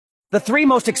The 3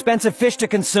 most expensive fish to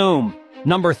consume.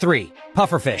 Number 3.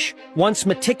 Pufferfish. Once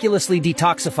meticulously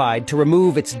detoxified to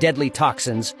remove its deadly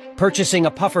toxins, purchasing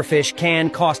a pufferfish can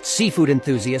cost seafood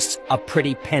enthusiasts a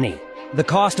pretty penny. The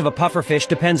cost of a pufferfish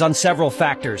depends on several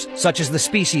factors, such as the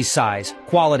species size,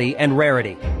 quality, and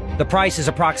rarity. The price is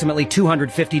approximately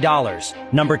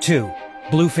 $250. Number 2.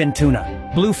 Bluefin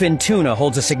tuna. Bluefin tuna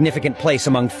holds a significant place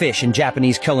among fish in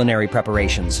Japanese culinary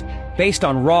preparations. Based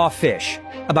on raw fish,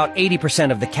 about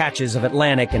 80% of the catches of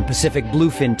Atlantic and Pacific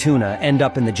bluefin tuna end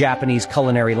up in the Japanese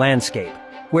culinary landscape,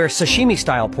 where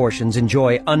sashimi-style portions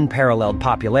enjoy unparalleled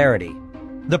popularity.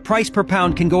 The price per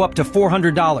pound can go up to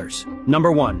 $400.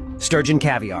 Number 1. Sturgeon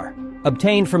caviar.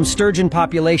 Obtained from sturgeon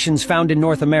populations found in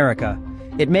North America,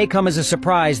 it may come as a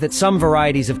surprise that some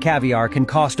varieties of caviar can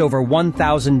cost over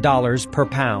 $1,000 per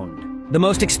pound. The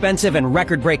most expensive and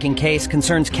record-breaking case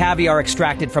concerns caviar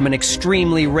extracted from an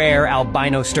extremely rare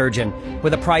albino sturgeon,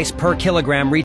 with a price per kilogram reaching